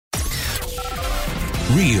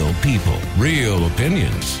Real people, real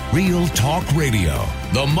opinions, real talk radio.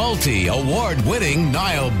 The multi-award-winning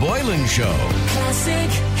Niall Boylan Show. Classic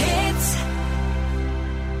hits.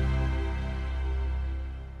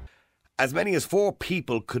 As many as 4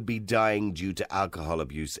 people could be dying due to alcohol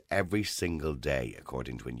abuse every single day,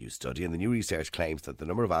 according to a new study. And the new research claims that the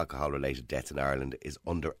number of alcohol-related deaths in Ireland is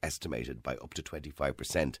underestimated by up to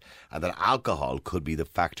 25%, and that alcohol could be the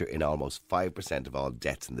factor in almost 5% of all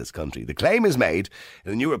deaths in this country. The claim is made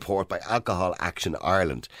in a new report by Alcohol Action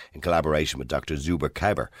Ireland in collaboration with Dr. Zuber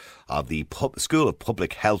Kaiber of the School of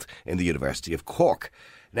Public Health in the University of Cork.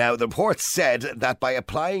 Now, the report said that by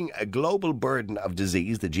applying a global burden of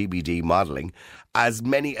disease, the GBD modelling, as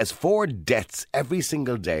many as 4 deaths every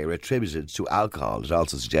single day are attributed to alcohol. It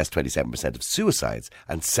also suggests 27% of suicides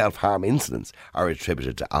and self-harm incidents are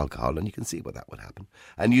attributed to alcohol, and you can see why that would happen.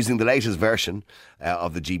 And using the latest version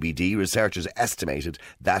of the GBD, researchers estimated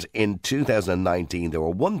that in 2019 there were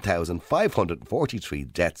 1,543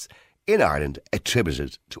 deaths in Ireland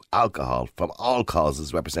attributed to alcohol from all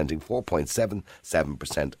causes, representing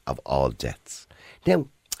 4.77% of all deaths. Now,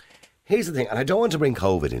 here's the thing, and I don't want to bring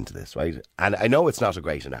COVID into this, right? And I know it's not a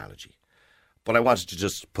great analogy, but I wanted to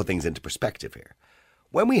just put things into perspective here.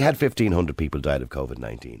 When we had 1,500 people died of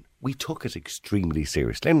COVID-19, we took it extremely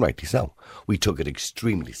seriously, and rightly so. We took it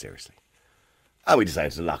extremely seriously. And we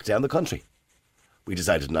decided to lock down the country. We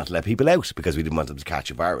decided not to let people out because we didn't want them to catch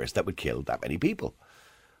a virus that would kill that many people.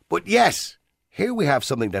 But yes, here we have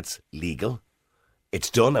something that's legal, it's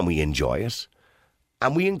done and we enjoy it,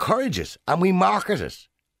 and we encourage it, and we market it,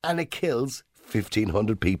 and it kills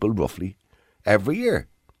 1,500 people roughly every year.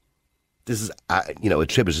 This is,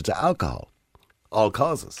 attributed to alcohol, all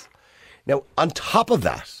causes. Now, on top of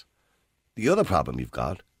that, the other problem you've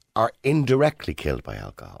got are indirectly killed by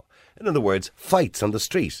alcohol. In other words, fights on the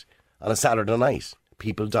street on a Saturday night.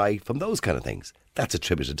 People die from those kind of things. That's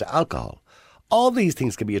attributed to alcohol. All these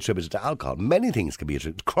things can be attributed to alcohol. Many things can be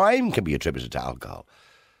attributed. Crime can be attributed to alcohol.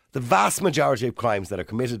 The vast majority of crimes that are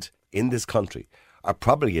committed in this country are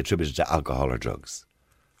probably attributed to alcohol or drugs.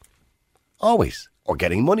 Always. Or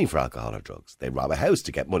getting money for alcohol or drugs. They rob a house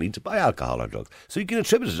to get money to buy alcohol or drugs. So you can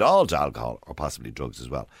attribute it all to alcohol or possibly drugs as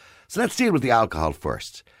well. So let's deal with the alcohol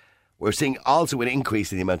first. We're seeing also an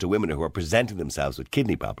increase in the amount of women who are presenting themselves with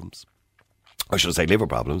kidney problems, or should I say liver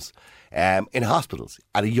problems, in hospitals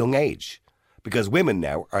at a young age. Because women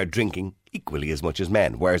now are drinking equally as much as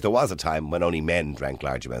men. Whereas there was a time when only men drank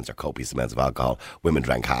large amounts or copious amounts of alcohol. Women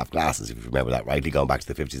drank half glasses, if you remember that rightly, going back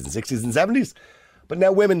to the 50s and 60s and 70s. But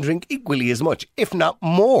now women drink equally as much, if not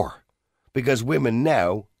more. Because women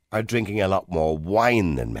now are drinking a lot more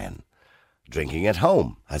wine than men. Drinking at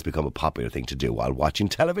home has become a popular thing to do while watching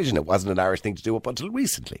television. It wasn't an Irish thing to do up until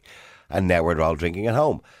recently. And now we're all drinking at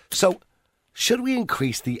home. So, should we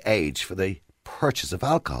increase the age for the purchase of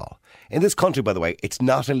alcohol? In this country, by the way, it's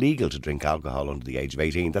not illegal to drink alcohol under the age of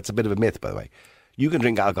 18. That's a bit of a myth, by the way. You can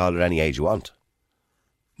drink alcohol at any age you want.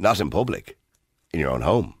 Not in public, in your own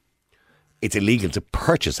home. It's illegal to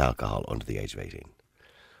purchase alcohol under the age of 18.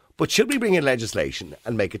 But should we bring in legislation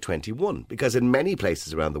and make it 21? Because in many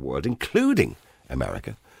places around the world, including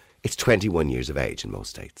America, it's 21 years of age in most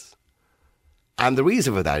states. And the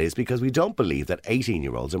reason for that is because we don't believe that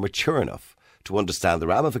 18-year-olds are mature enough to understand the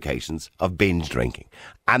ramifications of binge drinking.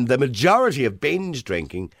 And the majority of binge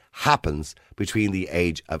drinking happens between the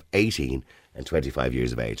age of 18 and 25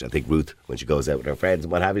 years of age. I think Ruth, when she goes out with her friends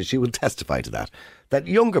and what have you, she will testify to that. That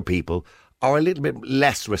younger people are a little bit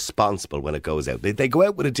less responsible when it goes out. They go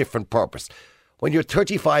out with a different purpose. When your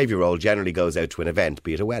 35-year-old generally goes out to an event,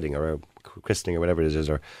 be it a wedding or a christening or whatever it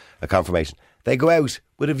is, or a confirmation, they go out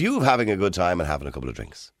with a view of having a good time and having a couple of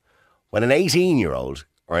drinks. When an 18-year-old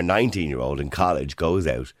or a 19-year-old in college goes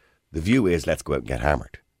out, the view is, let's go out and get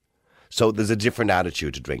hammered. So there's a different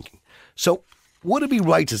attitude to drinking. So would it be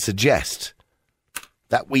right to suggest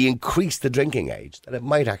that we increase the drinking age, that it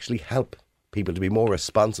might actually help people to be more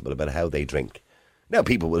responsible about how they drink? Now,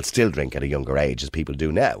 people will still drink at a younger age, as people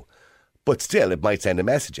do now, but still it might send a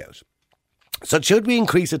message out. So should we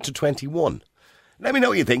increase it to 21? Let me know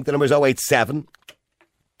what you think. The number is 087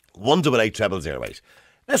 188 0008.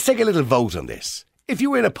 Let's take a little vote on this. If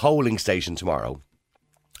you were in a polling station tomorrow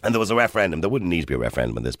and there was a referendum, there wouldn't need to be a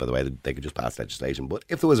referendum on this, by the way, they could just pass legislation, but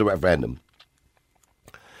if there was a referendum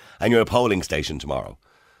and you're in a polling station tomorrow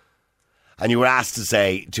and you were asked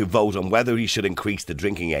to vote on whether you should increase the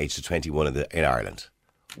drinking age to 21 in Ireland,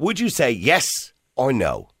 would you say yes or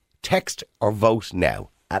no? Text or vote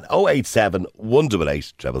now at 087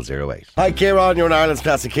 188 0008. Hi, Kieran, you're in Ireland's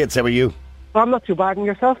Classic Hits. How are you? I'm not too bad in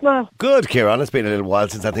yourself now. Good, Kieran. It's been a little while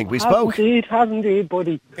since I think we spoke. Has indeed,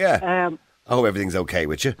 buddy. Yeah. I hope everything's okay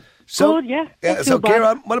with you. So, Good, yeah. Not so, too bad.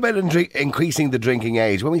 Kieran, what about increasing the drinking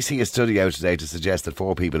age? When we see a study out today to suggest that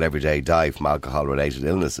 4 people every day die from alcohol-related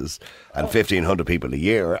illnesses and 1,500 people a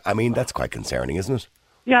year, I mean, that's quite concerning, isn't it?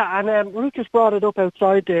 Yeah, and Ruth just brought it up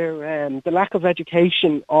outside there, the lack of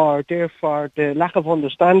education or therefore the lack of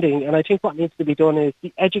understanding. And I think what needs to be done is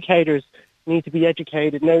the educators need to be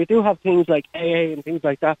educated. Now, we do have things like AA and things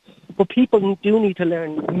like that, but people do need to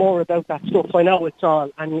learn more about that stuff. I know it's all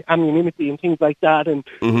anonymity and things like that, and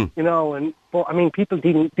but I mean, people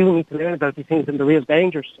do need to learn about these things and the real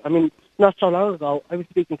dangers. I mean, not so long ago, I was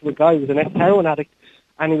speaking to a guy who was an ex-heroin addict,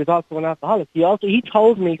 and he was also an alcoholic. He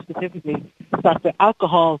told me specifically that the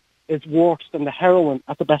alcohol is worse than the heroin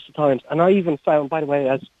at the best of times. And I even found, by the way,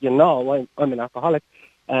 as you know, I'm an alcoholic.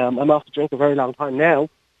 I'm off to drink a very long time now.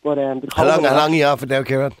 But how long are you off it now,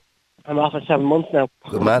 Kieran? I'm off for 7 months now.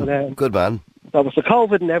 Good man. But, Good man. So it was the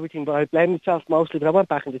COVID and everything, but I blamed myself mostly. But I went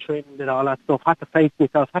back into training, did all that stuff. Had to face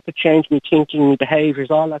myself, had to change my thinking, my behaviours,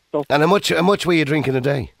 all that stuff. And how much were you drinking a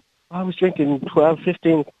day? I was drinking 12,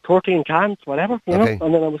 15, 13 cans, whatever, you know.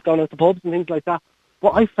 And then I was going out to pubs and things like that.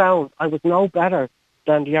 What I found, I was no better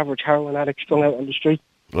than the average heroin addict strung out on the street.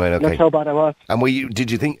 Right, okay. That's how bad I was. And were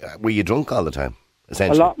you drunk all the time,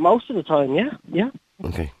 essentially? A lot, most of the time, yeah.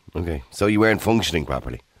 Okay. So you weren't functioning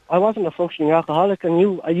properly? I wasn't a functioning alcoholic, and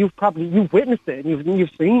you've witnessed it, and you've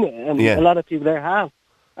seen it, and a lot of people there have.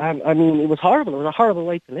 I mean, it was horrible. It was a horrible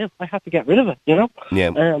way to live. I had to get rid of it, you know? Yeah.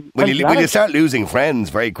 Will you start losing friends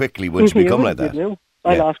very quickly once you become like that?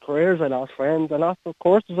 I lost careers, I lost friends, I lost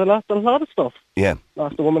courses, I lost a lot of stuff. Yeah.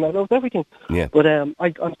 Lost a woman, I lost everything. Yeah. But I'm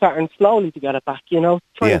starting slowly to get it back, you know,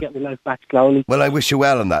 trying to get my life back slowly. Well, I wish you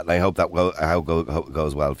well on that, and I hope that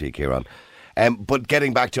goes well for you, Kieran. But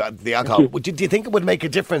getting back to the alcohol, do you think it would make a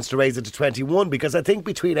difference to raise it to 21? Because I think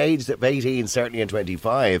between ages of 18, certainly, and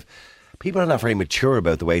 25, people are not very mature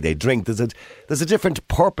about the way they drink. There's a different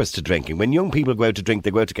purpose to drinking. When young people go out to drink,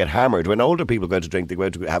 they go out to get hammered. When older people go out to drink, they go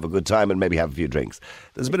out to have a good time and maybe have a few drinks.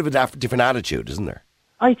 There's a bit of a different attitude, isn't there?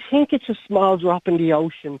 I think it's a small drop in the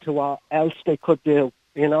ocean to what else they could do.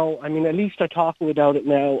 You know, I mean, at least they're talking about it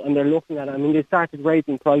now and they're looking at it. I mean, they started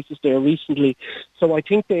raising prices there recently. So I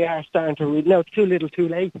think they are starting to now it's too little too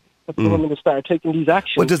late for the women to start taking these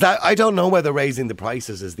actions. Well, I don't know whether raising the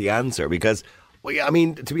prices is the answer because, I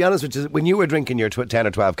mean, to be honest with you, when you were drinking your 10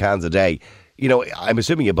 or 12 cans a day, you know, I'm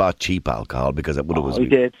assuming you bought cheap alcohol because it would have... I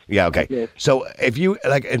did. Yeah, okay. Did. So if you,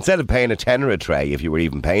 instead of paying a tenner a tray, if you were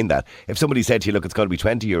even paying that, if somebody said to you, look, it's going to be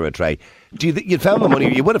 €20 a tray, you'd found the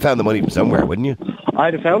money, you would have found the money from somewhere, wouldn't you?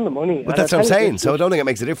 I'd have found the money. But that's what I'm saying, so I don't think it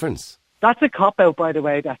makes a difference. That's a cop-out, by the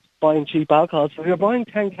way, that's buying cheap alcohol. So if you're buying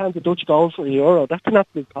 10 cans of Dutch Gold for €1, that's an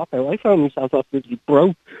absolute cop-out. I found myself absolutely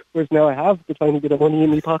broke, whereas now I have the tiny bit of money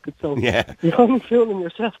in my pocket. So you're only fooling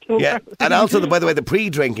yourself. Yeah, and also, by the way, the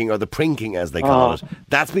pre-drinking or the prinking, as they call it,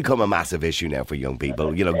 that's become a massive issue now for young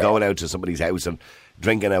people. You know, going out to somebody's house and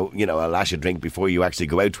drinking a lash of drink before you actually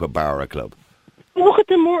go out to a bar or a club. Look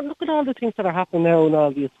at all the things that are happening now, and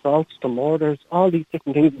all the assaults, the murders, all these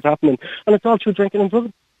different things that's happening, and it's all through drinking and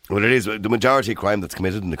drugs. Well, it is. The majority of crime that's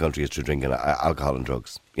committed in the country is through drinking alcohol and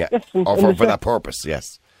drugs. Yeah, yes, or for that purpose,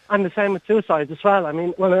 yes. And the same with suicides as well. I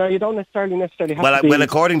mean, you don't necessarily have to be... Well,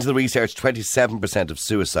 according to the research, 27% of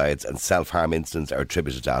suicides and self-harm incidents are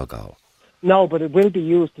attributed to alcohol. No, but it will be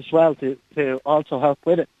used as well to also help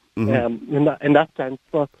with it, in that sense.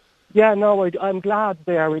 But, yeah, no, I'm glad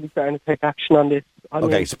they are really starting to take action on this.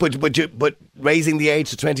 But raising the age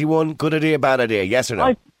to 21, good idea, bad idea, yes or no?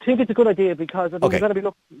 I think it's a good idea because we're going to be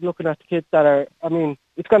looking at the kids that are... I mean,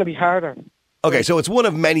 it's going to be harder. Okay, so it's one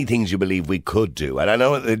of many things you believe we could do, and I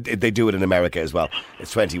know they do it in America as well.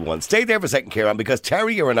 It's 21. Stay there for a second, Kieran, because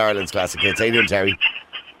Terry, you're in Ireland's Classic Hits. How you doing, Terry?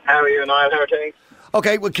 How are you, Niall? How are things?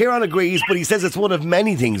 Okay, well, Kieran agrees, but he says it's one of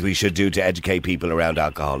many things we should do to educate people around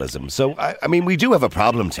alcoholism. So, I mean, we do have a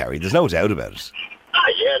problem, Terry. There's no doubt about it.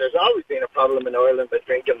 Yeah, there's always been a problem in Ireland with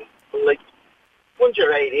drinking. Like, once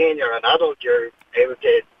you're 18, you're an adult, you're able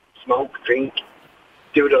to smoke, drink,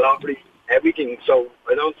 do the lottery, everything. So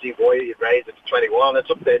I don't see why you'd raise it to 21. It's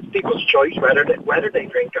up to people's choice whether they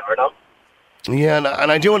drink it or not. Yeah,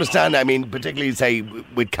 and I do understand. I mean, particularly say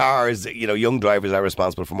with cars, you know, young drivers are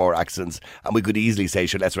responsible for more accidents, and we could easily say,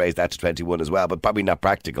 sure, let's raise that to 21 as well, but probably not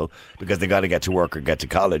practical because they got to get to work or get to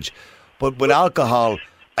college. But with alcohol,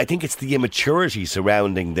 I think it's the immaturity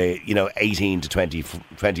surrounding the 18 to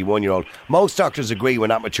 21-year-old. Most doctors agree we're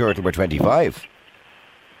not mature till we're 25.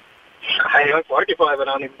 Hey, I'm 45 and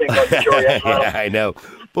I don't even think I'm mature yet. Yeah, I know.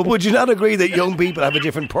 But would you not agree that young people have a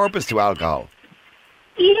different purpose to alcohol?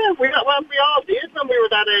 Yeah, we all did when we were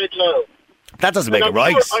that age now. That doesn't make it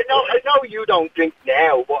right. Sure, I know you don't drink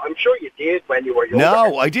now, but I'm sure you did when you were younger.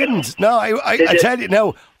 No, I didn't. No, I tell you,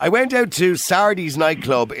 no. I went out to Sardi's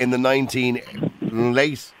nightclub in the early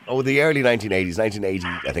 1980s, 1980,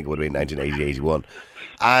 I think it would have been 1980, 81.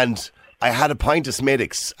 And I had a pint of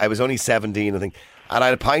Smithwick's. I was only 17, I think. And I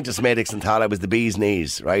had a pint of Smithwick's and thought I was the bee's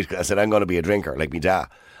knees, right? I said, I'm going to be a drinker, like me dad.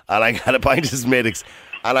 And I had a pint of Smithwick's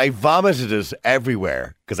and I vomited it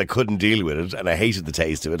everywhere because I couldn't deal with it and I hated the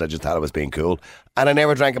taste of it. I just thought I was being cool. And I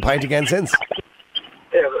never drank a pint again since.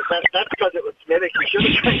 Yeah, that's because it was Smithwick's. We should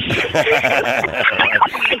have drank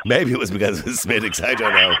it. Maybe it was because it was Smithwick's, I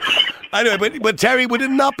don't know. Anyway, but Terry, would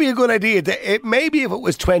it not be a good idea? Maybe if it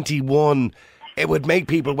was 21... it would make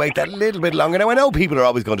people wait that little bit longer. Now, I know people are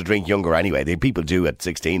always going to drink younger anyway. People do at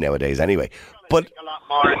 16 nowadays anyway. But a lot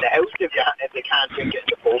more in the house if they can't drink it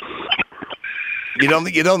in the pub.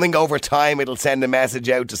 You don't think over time it'll send a message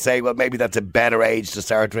out to say, well, maybe that's a better age to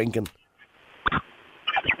start drinking?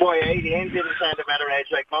 Boy, 18 didn't sound a better age.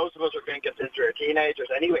 Like, most of us are drinking since we were teenagers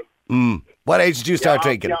anyway. What age did you start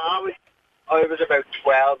drinking? Yeah, I was about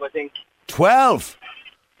 12, I think. 12?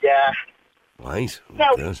 Yeah. Right.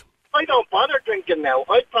 Now, Good. I don't bother drinking now.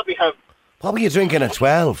 I'd probably have... What were you drinking at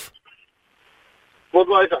 12?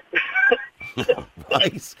 Budweiser.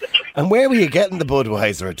 Right. And where were you getting the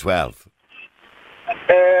Budweiser at 12?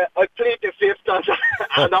 I plead the fifth on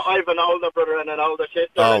and I have an older brother and an older sister.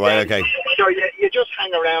 Oh, right, okay. So you just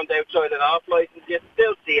hang around outside an off license. You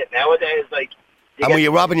still see it nowadays. Like, And were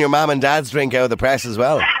you robbing your mum and dad's drink out of the press as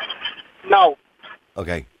well? No.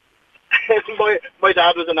 Okay. my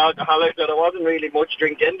dad was an alcoholic, so there wasn't really much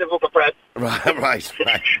drinking the fucking press.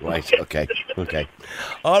 Right. Okay.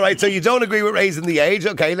 All right, so you don't agree with raising the age.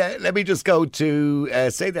 Okay, let me just go to,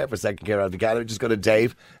 stay there for a second, Kieran. If you can, just go to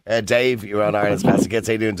Dave. Dave, you're on Ireland's Classic Hits.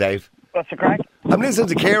 How you doing, Dave? What's the crack? I'm listening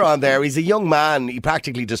to Kieran there. He's a young man. He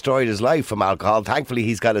practically destroyed his life from alcohol. Thankfully,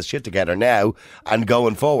 he's got his shit together now. And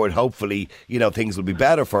going forward, hopefully, things will be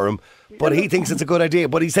better for him. But he thinks it's a good idea.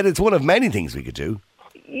 But he said it's one of many things we could do.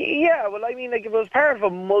 Yeah, well, I mean, like, if it was part of a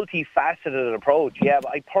multifaceted approach, yeah,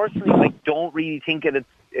 but I personally, don't really think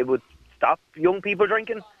it would stop young people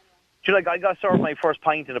drinking. Do you know, like, I got served my first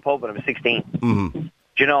pint in a pub when I was 16. Mm-hmm. Do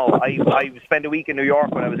you know, I spent a week in New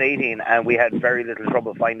York when I was 18, and we had very little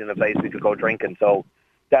trouble finding a place we could go drinking, so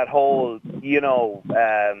that whole,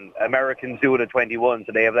 Americans do it at 21,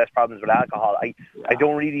 so they have less problems with alcohol. I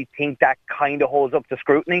don't really think that kind of holds up to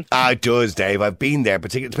scrutiny. It does, Dave. I've been there.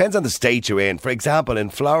 Particularly, it depends on the state you're in. For example, in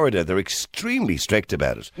Florida, they're extremely strict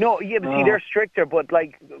about it. No, yeah, but see, they're stricter, but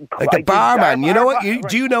like the barman, you know what?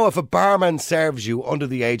 Do you know if a barman serves you under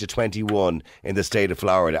the age of 21 in the state of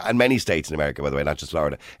Florida, and many states in America, by the way, not just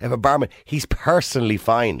Florida, if a barman, he's personally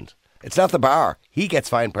fined. It's not the bar. He gets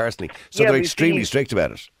fined personally. So they're extremely strict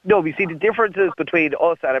about it. No, you see, the differences between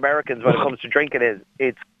us and Americans when it comes to drinking is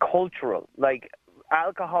it's cultural. Like,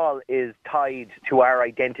 alcohol is tied to our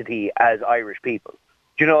identity as Irish people.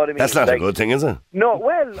 Do you know what I mean? That's not a good thing, is it? No,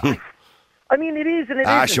 well, I mean, it is and it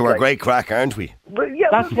isn't. Sure, we're great crack, aren't we? But yeah,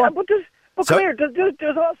 but come here,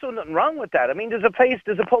 there's also nothing wrong with that. I mean, there's a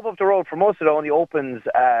pub up the road from us that only opens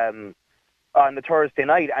on the Thursday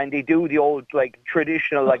night, and they do the old, like,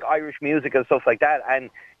 traditional, like, Irish music and stuff like that, and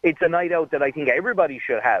it's a night out that I think everybody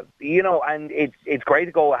should have, and it's great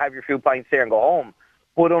to go have your few pints there and go home,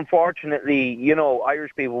 but unfortunately,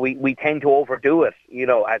 Irish people, we tend to overdo it,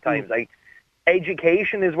 at times. Like,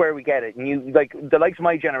 education is where we get it, and the likes of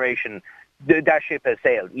my generation, that ship has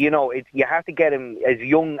sailed. You have to get them as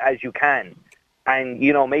young as you can, and,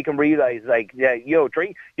 make them realise, like,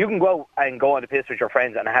 drink. You can go out and go on the piss with your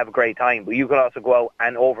friends and have a great time, but you can also go out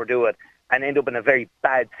and overdo it and end up in a very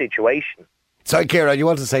bad situation. Sorry, Kieran, you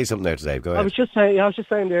want to say something there today? Go ahead. I was just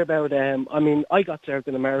saying there about, I got served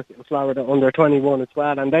in America, in Florida, under 21 as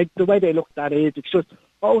well, and the way they look at that age, it's just,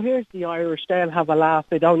 here's the Irish, they'll have a laugh,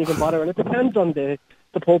 they don't even bother, and it depends on the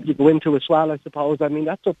pub you go into as well, I suppose. I mean,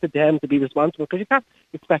 that's up to them to be responsible, because you can't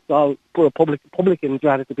expect all poor publicans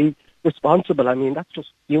rather to be responsible. I mean, that's just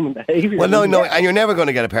human behaviour. Well, no, and you're never going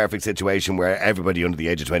to get a perfect situation where everybody under the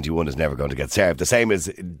age of 21 is never going to get served. The same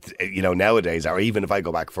as, nowadays, or even if I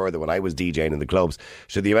go back further, when I was DJing in the clubs,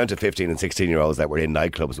 so the amount of 15 and 16-year-olds that were in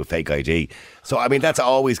nightclubs with fake ID. So, I mean, that's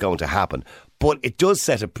always going to happen. But it does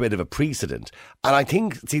set a bit of a precedent. And I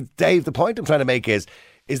think, see, Dave, the point I'm trying to make is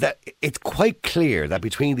that it's quite clear that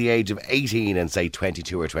between the age of 18 and, say,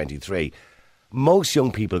 22 or 23, most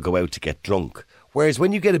young people go out to get drunk. Whereas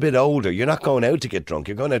when you get a bit older, you're not going out to get drunk.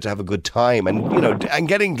 You're going out to have a good time. And, and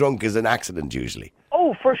getting drunk is an accident usually.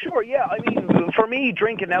 Oh, for sure, yeah. I mean, for me,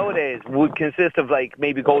 drinking nowadays would consist of, like,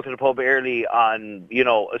 maybe go to the pub early on,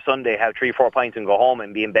 a Sunday, have 3-4 pints and go home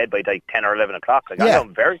and be in bed by, like, 10 or 11 o'clock. Like, yeah.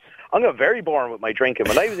 I'm very boring with my drinking.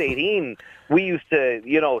 When I was 18, we used to,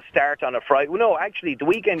 start on a Friday. Well, no, actually, the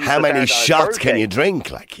weekend. How many shots can you drink?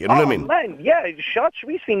 Like, you know what I mean? Man, yeah, shots.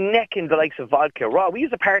 We used to be necking the likes of vodka raw. We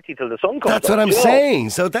used to party till the sun comes up. That's what I'm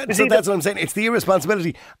saying. So that's what I'm saying. It's the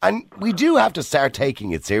irresponsibility. And we do have to start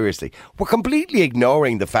taking it seriously. We're completely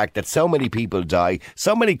ignoring the fact that so many people die,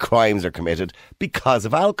 so many crimes are committed because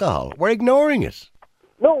of alcohol. We're ignoring it.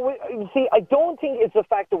 No, see, I don't think it's the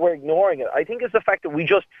fact that we're ignoring it. I think it's the fact that we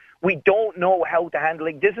don't know how to handle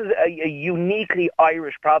it. This is a uniquely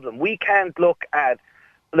Irish problem. We can't look at,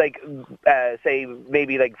 say,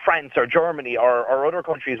 maybe like France or Germany or other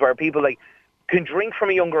countries where people can drink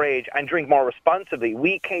from a younger age and drink more responsibly.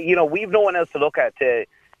 We can, we've no one else to look at to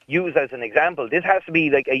use as an example. This has to be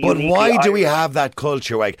a uniquely But why do we Irish. have that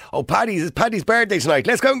culture? Like, oh, Paddy's birthday tonight.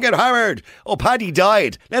 Let's go and get hammered. Oh, Paddy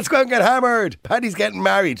died. Let's go and get hammered. Paddy's getting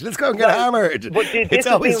married. Let's go and get hammered. But It's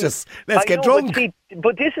always just, let's get drunk.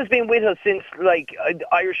 But this has been with us since,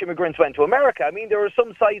 Irish immigrants went to America. I mean, there were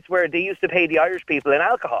some sites where they used to pay the Irish people in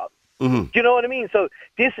alcohol. Mm-hmm. Do you know what I mean? So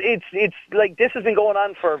this has been going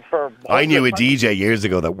on for. I knew a DJ years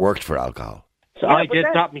ago that worked for alcohol. So I did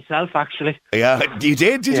that myself, actually. Yeah, you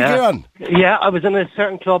did? Did you get on? Yeah, I was in a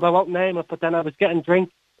certain club, I won't name it, but then I was getting drink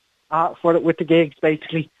for it with the gigs,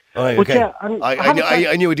 basically. Oh, okay. But yeah,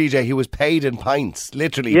 I knew a DJ who was paid in pints,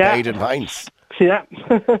 literally paid in pints. Yeah.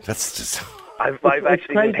 That's just... I've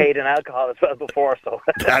actually been paid in alcohol as well before, so...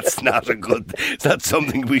 That's not that's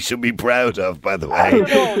something we should be proud of, by the way. I don't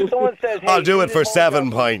know, someone says, hey, I'll do it for 7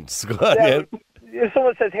 pints. Go on, yeah. If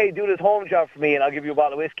someone says, hey, do this home job for me and I'll give you a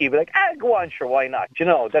bottle of whiskey, be like, go on, sure, why not?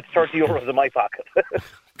 That's 30 euros in my pocket.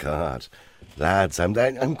 God, lads,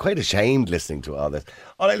 I'm quite ashamed listening to all this.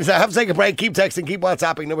 All right, listen, I have to take a break. Keep texting, keep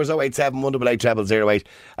WhatsApping. Numbers 087 188 0008.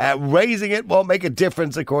 Raising it won't make a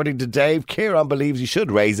difference, according to Dave. Kieran believes you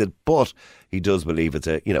should raise it, but he does believe it's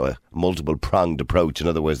a multiple-pronged approach. In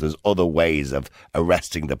other words, there's other ways of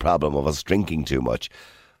arresting the problem of us drinking too much.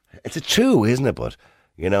 It's true, isn't it? But...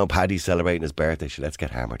 Paddy's celebrating his birthday, so let's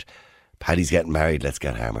get hammered. Paddy's getting married, let's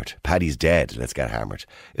get hammered. Paddy's dead, let's get hammered.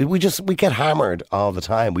 We get hammered all the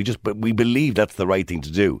time. We believe that's the right thing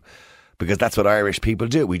to do because that's what Irish people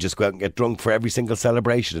do. We just go out and get drunk for every single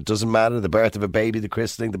celebration. It doesn't matter, the birth of a baby, the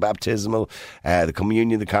christening, the baptismal, the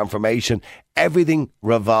communion, the confirmation. Everything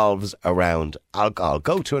revolves around alcohol.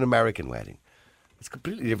 Go to an American wedding. It's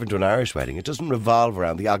completely different to an Irish wedding. It doesn't revolve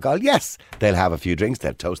around the alcohol. Yes, they'll have a few drinks.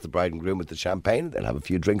 They'll toast the bride and groom with the champagne. They'll have a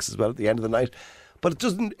few drinks as well at the end of the night. But it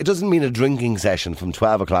doesn't mean a drinking session from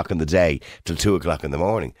 12 o'clock in the day till 2 o'clock in the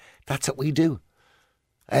morning. That's what we do.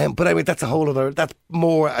 But I mean, that's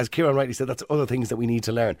more, as Kieran rightly said, that's other things that we need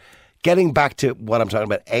to learn. Getting back to what I'm talking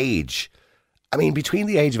about, age. I mean, between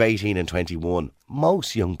the age of 18 and 21,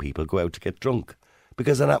 most young people go out to get drunk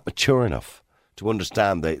because they're not mature enough to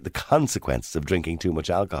understand the consequences of drinking too much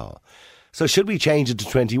alcohol. So should we change it to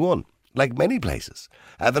 21? Like many places.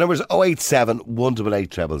 The number is 087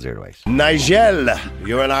 188 0008. Nigel,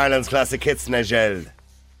 you're in Ireland's Classic Hits, Nigel.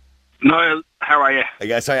 Niall, how are you?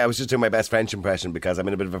 Yeah, sorry, I was just doing my best French impression because I'm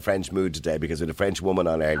in a bit of a French mood today because we had a French woman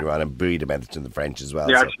on earlier on and Breed mentioned the French as well.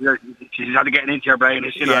 Yeah, so. she's had to get into your brain.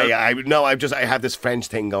 I have this French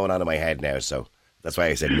thing going on in my head now, so that's why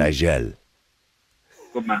I said Nigel.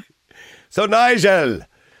 Good man. So, Nigel,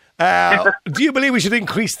 do you believe we should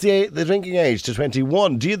increase the drinking age to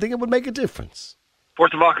 21? Do you think it would make a difference?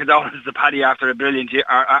 First of all, condolences to Paddy after a brilliant year,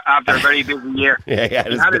 after a very busy year. He had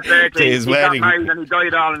his birthday, his he wedding. got married and he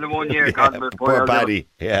died all in the 1 year. Poor Paddy,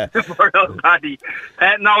 yeah. Poor old Paddy.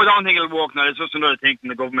 No, I don't think it'll work now. It's just another thing from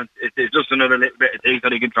the government. It's just another little bit of things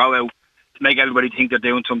that he can throw out to make everybody think they're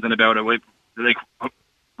doing something about it. Like,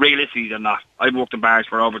 realistically, they're not. I've worked in bars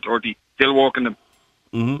for over 30, still working them.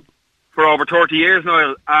 Mm-hmm. For over 30 years,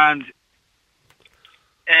 Niall, and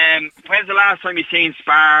when's the last time you seen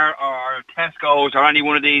Spar or Tesco's or any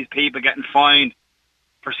one of these people getting fined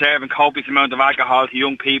for serving copious amount of alcohol to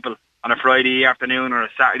young people on a Friday afternoon or a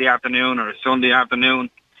Saturday afternoon or a Sunday afternoon?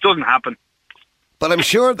 It doesn't happen. But I'm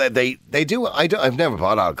sure that they do. I've never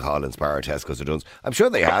bought alcohol in Spar or Tesco's or Dunn's. I'm sure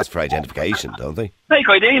they ask for identification, don't they? Fake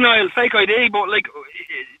ID, Niall, fake ID, but like,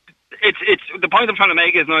 it's the point I'm trying to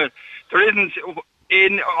make is, Niall, there isn't...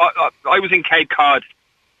 I was in Cape Cod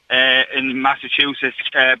in Massachusetts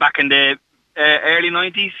back in the early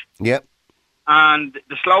 90s. Yep. And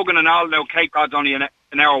the slogan and all, now Cape Cod's only an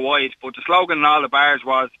hour wide, but the slogan in all the bars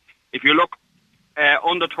was, if you look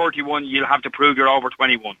under 31, you'll have to prove you're over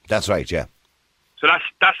 21. That's right, yeah. So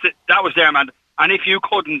that was there, man. And if you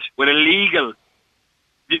couldn't, with a legal...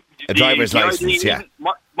 A driver's licence, ID, yeah.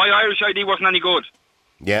 My Irish ID wasn't any good.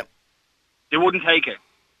 Yeah. They wouldn't take it.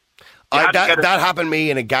 That happened to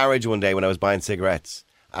me in a garage one day when I was buying cigarettes.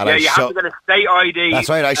 And you have to get a state ID. That's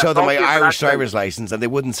right. I showed them my appropriate for Irish that state. driver's license, and they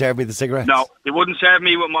wouldn't serve me the cigarettes. No, they wouldn't serve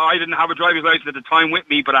me. I didn't have a driver's license at the time with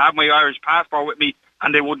me, but I had my Irish passport with me,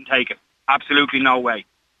 and they wouldn't take it. Absolutely no way.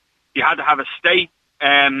 You had to have a state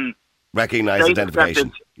recognised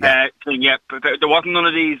identification. Thing, yeah. But there wasn't none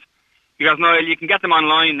of these. Because now you can get them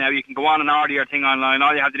online now. You can go on and order your thing online.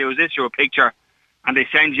 All you have to do is issue a picture, and they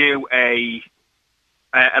send you an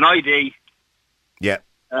ID. Yeah.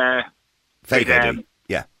 Fake with, ID.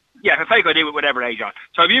 Yeah, a fake ID with whatever age on.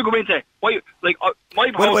 So if you go into my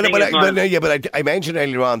whole thing is but I mentioned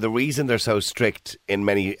earlier on the reason they're so strict in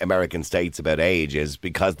many American states about age is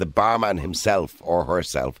because the barman himself or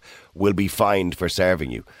herself will be fined for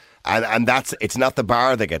serving you. And it's not the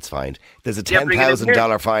bar that gets fined. There's a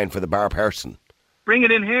 $10,000 fine for the bar person. Bring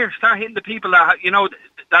it in here. Start hitting the people that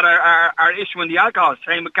that are issuing the alcohol.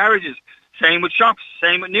 Same with garages. Same with shops.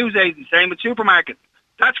 Same with newsagents. Same with supermarkets.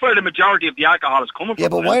 That's where the majority of the alcohol is coming from. Yeah,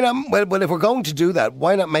 but why not? Well, if we're going to do that,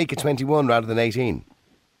 why not make it 21 rather than 18?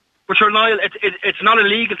 But sure, Niall, it's not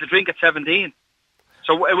illegal to drink at 17.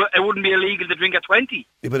 So it wouldn't be illegal to drink at 20.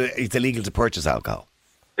 Yeah, but it's illegal to purchase alcohol.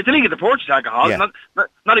 It's illegal to purchase alcohol. Yeah.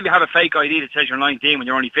 Not if you have a fake ID that says you're 19 when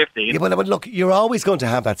you're only 15. Yeah, but look, you're always going to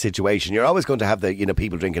have that situation. You're always going to have the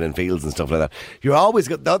people drinking in fields and stuff like that. You're always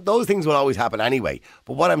those things will always happen anyway.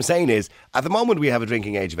 But what I'm saying is, at the moment we have a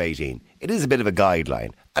drinking age of 18. It is a bit of a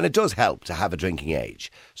guideline, and it does help to have a drinking age.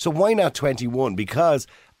 So why not 21? Because,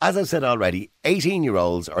 as I've said already,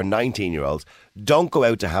 18-year-olds or 19-year-olds don't go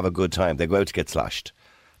out to have a good time. They go out to get sloshed.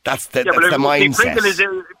 That's the mindset.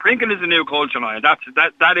 Drinking is a new culture now. That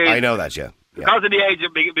is. I know that, yeah. Because of the age,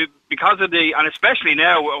 and especially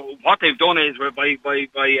now, what they've done is by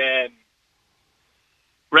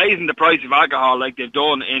raising the price of alcohol like they've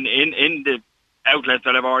done in the outlets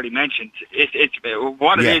that I've already mentioned. It is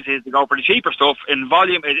to go for the cheaper stuff in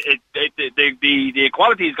volume. The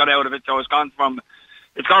quality's got out of it, so it's gone from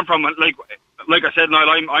like I said, Niall,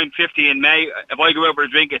 I'm 50 in May. If I go out for a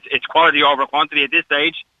drink, it's quality over quantity at this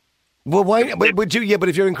stage. Well, why would you? Yeah, but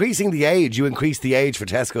if you're increasing the age, you increase the age for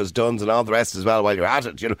Tesco's, Duns, and all the rest as well while you're at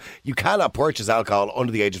it. You cannot purchase alcohol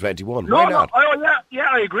under the age of 21. No, why not? Yeah,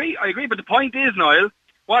 I agree. But the point is, Niall,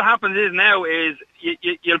 what happens is now is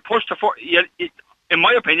you'll push in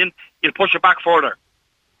my opinion, you'll push it back further.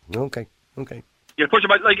 Okay. You'll push it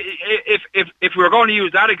back. Like if we were going to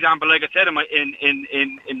use that example, like I said in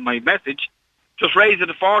my message. Just raise it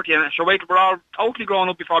to 40 and so wait till we're all totally grown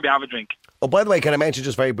up before we have a drink. Oh, by the way, can I mention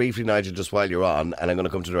just very briefly, Nigel, just while you're on, and I'm going to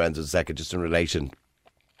come to Lorenzo in a second, just in relation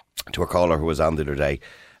to a caller who was on the other day.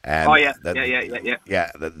 Yeah.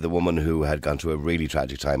 The woman who had gone through a really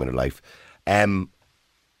tragic time in her life.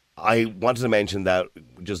 I wanted to mention that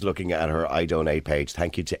just looking at her I Donate page,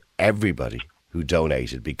 thank you to everybody who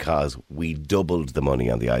donated, because we doubled the money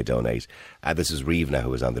on the I Donate. This is Reeve now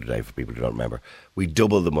who was on the other day, for people who don't remember. We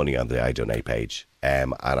doubled the money on the I Donate page.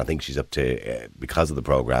 And I think she's up to, because of the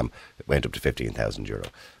programme, it went up to €15,000.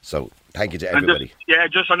 So thank you to everybody.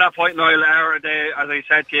 Just on that point, Niall, as I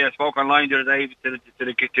said to you, I spoke online the other day to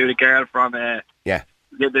the girl from the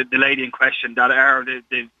lady in question, that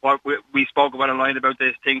what we spoke about online about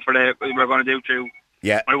this thing we're going to do through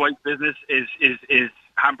my wife's business is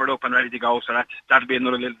hampered up and ready to go, so that'll be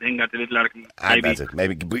another little thing that the little lad can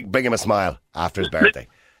maybe bring him a smile after his birthday.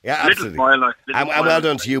 Yeah, absolutely. Smile, and well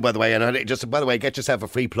done to you, by the way. And just by the way, get yourself a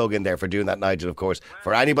free plug in there for doing that, Nigel. Of course,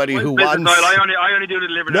 for anybody who wants. I only do the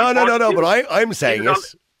delivery. No. But I'm saying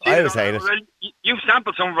it. I'm saying it. You've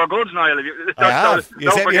sampled some of our goods, Niall. I have.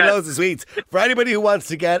 You sent me loads of sweets. For anybody who wants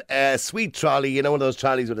to get a sweet trolley, one of those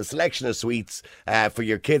trolleys with a selection of sweets for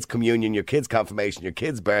your kids' communion, your kids' confirmation, your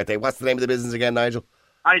kids' birthday. What's the name of the business again, Nigel?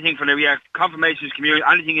 Anything for confirmations, communion,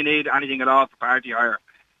 anything you need, anything at all for party hire.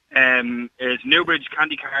 Is Newbridge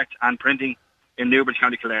Candy Carts and Printing in Newbridge,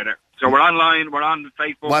 County Kildare. So we're online, we're on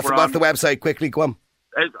Facebook. What's the website? Quickly, go on.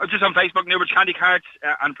 Just on Facebook, Newbridge Candy Carts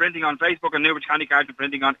and Printing on Facebook, and Newbridge Candy Carts and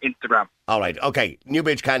Printing on Instagram. All right, okay.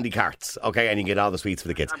 Newbridge Candy Carts, okay, and you get all the sweets for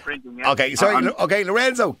the kids. And Printing, yeah. Okay, sorry,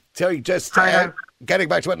 Lorenzo. Sorry, just getting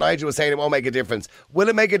back to what Nigel was saying, it won't make a difference. Will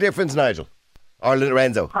it make a difference, Nigel? Or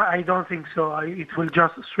Lorenzo? I don't think so. It will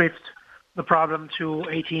just shift the problem to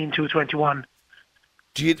 18 to 21.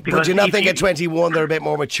 But do you not think at 21 they're a bit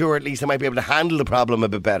more mature? At least they might be able to handle the problem a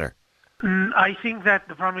bit better. I think that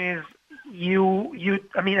the problem is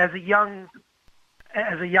I mean, as a young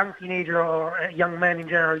teenager or a young man in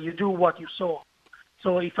general, you do what you saw.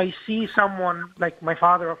 So if I see someone like my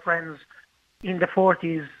father or friends in the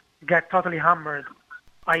 40s get totally hammered,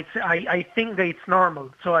 I think that it's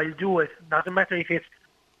normal, so I'll do it. Doesn't matter if it's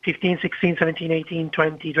 15, 16, 17, 18,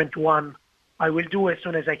 20, 21. I will do it as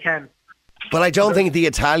soon as I can. But I don't think the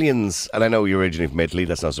Italians, and I know you're originally from Italy,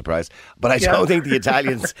 that's no surprise, but I don't think the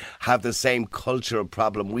Italians have the same cultural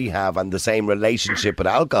problem we have and the same relationship with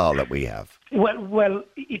alcohol that we have. Well,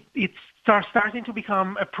 it's starting to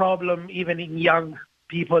become a problem even in young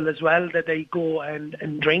people as well, that they go and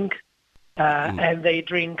drink, and they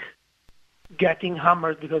drink getting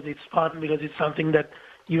hammered because it's fun, because it's something that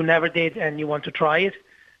you never did and you want to try it.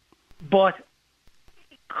 But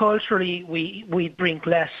culturally, we drink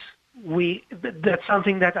less. That's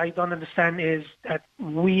something that I don't understand, is that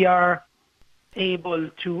we are able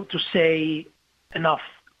to say enough.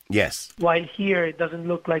 Yes. While here, it doesn't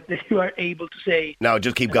look like that you are able to say. No,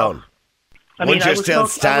 just keep going. Once you're still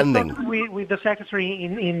standing. I was talking with the secretary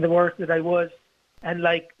in the work that I was, and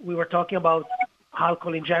like we were talking about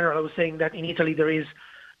alcohol in general. I was saying that in Italy there is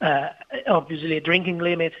obviously a drinking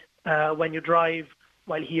limit when you drive,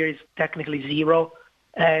 while here is technically zero.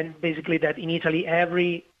 And basically that in Italy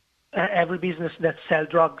every business that sell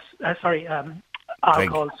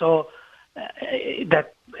alcohol, so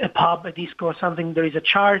that a pub, a disco or something, there is a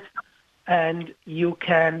chart, and you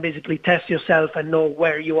can basically test yourself and know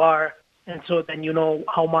where you are, and so then you know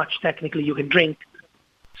how much technically you can drink.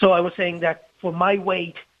 So I was saying that for my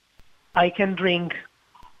weight, I can drink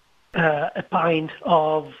a pint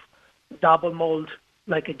of double malt,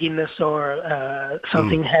 like a Guinness or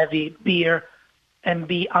something heavy beer, and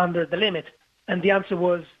be under the limit. And the answer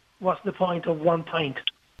was, what's the point of 1 pint?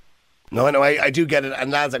 No, I do get it.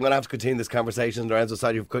 And lads, I'm going to have to continue this conversation. Lorenzo,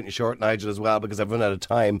 sorry you've cut you short, Nigel, as well, because I've run out of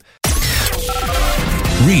time.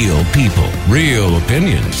 Real people, real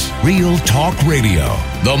opinions, real talk radio.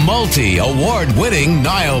 The multi-award winning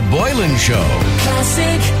Niall Boylan Show.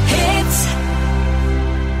 Classic hits.